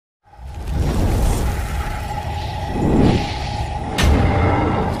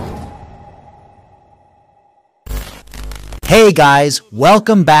Hey guys,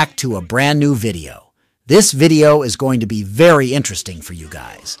 welcome back to a brand new video. This video is going to be very interesting for you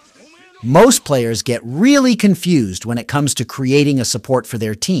guys. Most players get really confused when it comes to creating a support for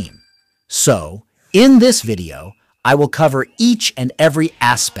their team. So, in this video, I will cover each and every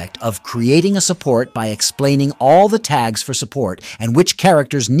aspect of creating a support by explaining all the tags for support and which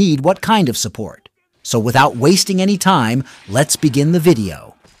characters need what kind of support. So without wasting any time, let's begin the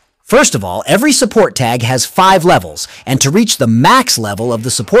video. First of all, every support tag has 5 levels, and to reach the max level of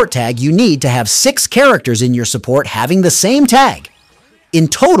the support tag, you need to have 6 characters in your support having the same tag. In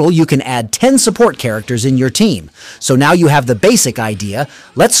total, you can add 10 support characters in your team. So now you have the basic idea.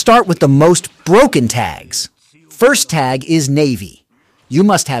 Let's start with the most broken tags. First tag is Navy. You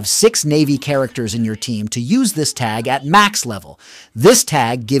must have 6 Navy characters in your team to use this tag at max level. This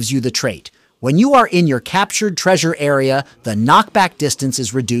tag gives you the trait. When you are in your captured treasure area, the knockback distance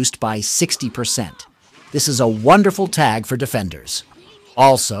is reduced by 60%. This is a wonderful tag for defenders.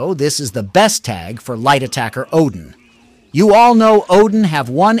 Also, this is the best tag for light attacker Odin. You all know Odin have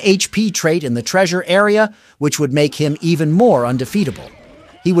 1 HP trait in the treasure area, which would make him even more undefeatable.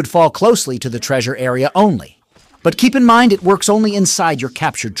 He would fall closely to the treasure area only. But keep in mind it works only inside your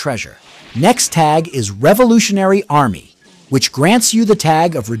captured treasure. Next tag is Revolutionary Army, which grants you the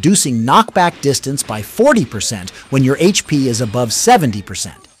tag of reducing knockback distance by 40% when your HP is above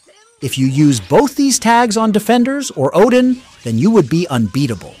 70%. If you use both these tags on defenders or Odin, then you would be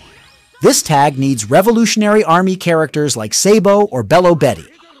unbeatable. This tag needs Revolutionary Army characters like Sabo or Bello Betty.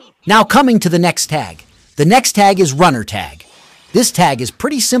 Now coming to the next tag. The next tag is Runner Tag. This tag is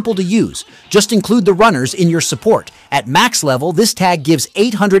pretty simple to use. Just include the runners in your support. At max level, this tag gives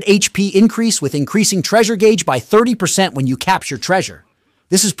 800 HP increase with increasing treasure gauge by 30% when you capture treasure.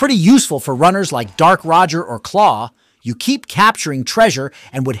 This is pretty useful for runners like Dark Roger or Claw. You keep capturing treasure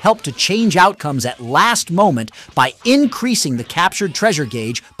and would help to change outcomes at last moment by increasing the captured treasure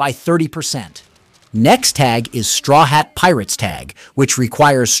gauge by 30%. Next tag is Straw Hat Pirates tag, which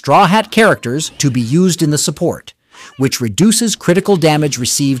requires Straw Hat characters to be used in the support, which reduces critical damage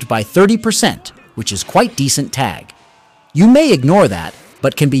received by 30%, which is quite decent tag. You may ignore that,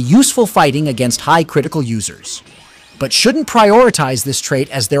 but can be useful fighting against high critical users. But shouldn't prioritize this trait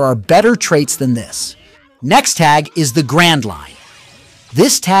as there are better traits than this. Next tag is the Grand Line.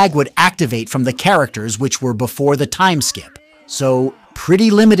 This tag would activate from the characters which were before the time skip, so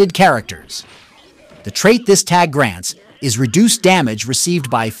pretty limited characters. The trait this tag grants is reduced damage received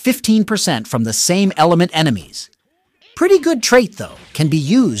by 15% from the same element enemies. Pretty good trait though, can be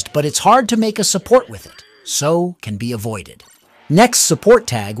used, but it's hard to make a support with it, so can be avoided. Next support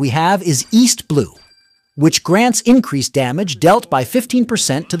tag we have is East Blue, which grants increased damage dealt by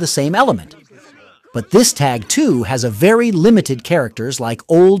 15% to the same element. But this tag too has a very limited characters like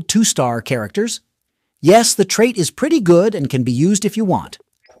old 2-star characters. Yes, the trait is pretty good and can be used if you want.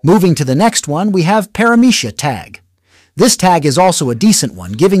 Moving to the next one, we have Paramecia tag. This tag is also a decent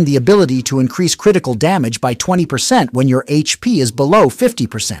one, giving the ability to increase critical damage by 20% when your HP is below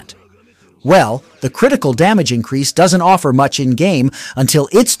 50%. Well, the critical damage increase doesn't offer much in-game until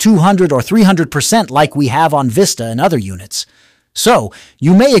it's 200 or 300% like we have on Vista and other units. So,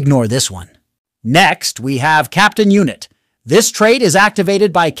 you may ignore this one. Next, we have Captain Unit. This trait is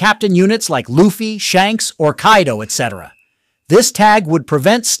activated by Captain Units like Luffy, Shanks, or Kaido, etc. This tag would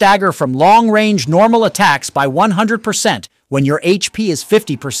prevent stagger from long-range normal attacks by 100% when your HP is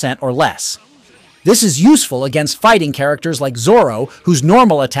 50% or less. This is useful against fighting characters like Zoro, whose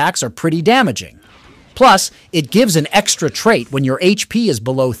normal attacks are pretty damaging. Plus, it gives an extra trait when your HP is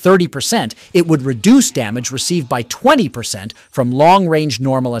below 30%, it would reduce damage received by 20% from long-range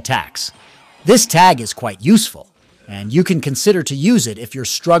normal attacks. This tag is quite useful, and you can consider to use it if you're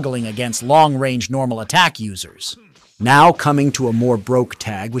struggling against long-range normal attack users. Now coming to a more broke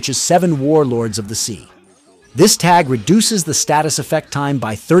tag, which is 7 Warlords of the Sea. This tag reduces the status effect time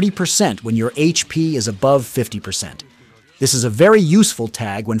by 30% when your HP is above 50%. This is a very useful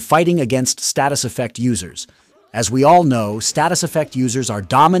tag when fighting against status effect users. As we all know, status effect users are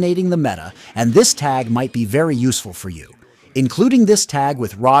dominating the meta, and this tag might be very useful for you. Including this tag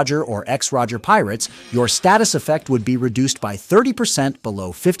with Roger or ex-Roger pirates, your status effect would be reduced by 30%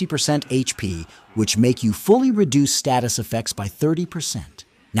 below 50% HP, which make you fully reduce status effects by 30%.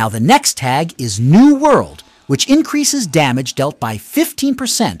 Now the next tag is New World, which increases damage dealt by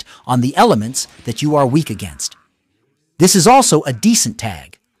 15% on the elements that you are weak against. This is also a decent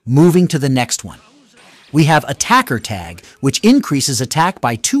tag. Moving to the next one. We have Attacker tag, which increases attack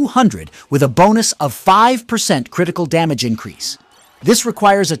by 200 with a bonus of 5% critical damage increase. This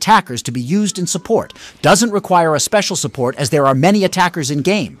requires attackers to be used in support, doesn't require a special support as there are many attackers in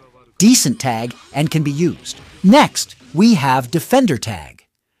game. Decent tag and can be used. Next, we have Defender tag.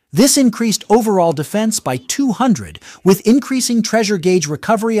 This increased overall defense by 200, with increasing treasure gauge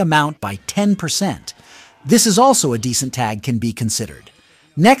recovery amount by 10%. This is also a decent tag can be considered.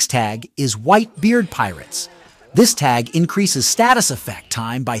 Next tag is White Beard Pirates. This tag increases status effect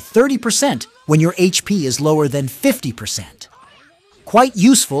time by 30% when your HP is lower than 50%. Quite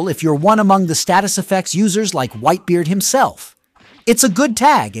useful if you're one among the status effects users like Whitebeard himself. It's a good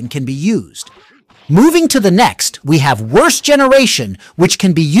tag and can be used. Moving to the next, we have Worst Generation, which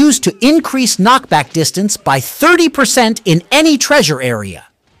can be used to increase knockback distance by 30% in any treasure area.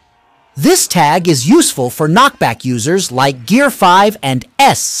 This tag is useful for knockback users like Gear 5 and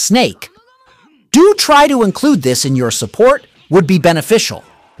S Snake. Do try to include this in your support, would be beneficial.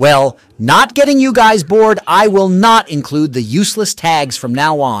 Well, not getting you guys bored, I will not include the useless tags from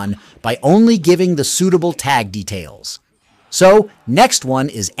now on by only giving the suitable tag details. So, next one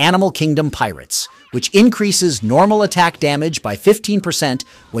is Animal Kingdom Pirates, which increases normal attack damage by 15%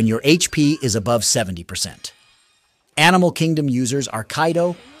 when your HP is above 70%. Animal Kingdom users are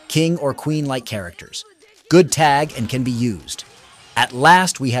Kaido, King or Queen-like characters. Good tag and can be used. At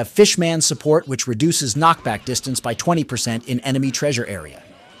last, we have Fishman support, which reduces knockback distance by 20% in enemy treasure area.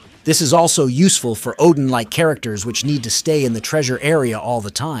 This is also useful for Odin-like characters which need to stay in the treasure area all the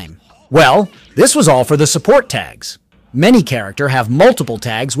time. Well, this was all for the support tags. Many characters have multiple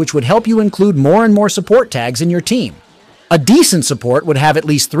tags which would help you include more and more support tags in your team. A decent support would have at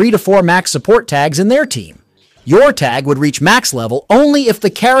least 3 to 4 max support tags in their team. Your tag would reach max level only if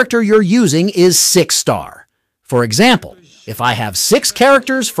the character you're using is 6-star. For example, if I have 6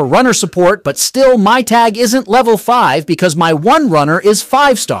 characters for runner support, but still my tag isn't level 5 because my one runner is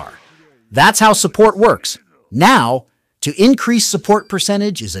 5-star. That's how support works. Now, to increase support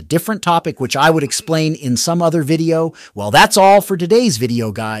percentage is a different topic which I would explain in some other video. Well, that's all for today's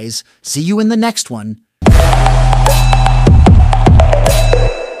video, guys. See you in the next one.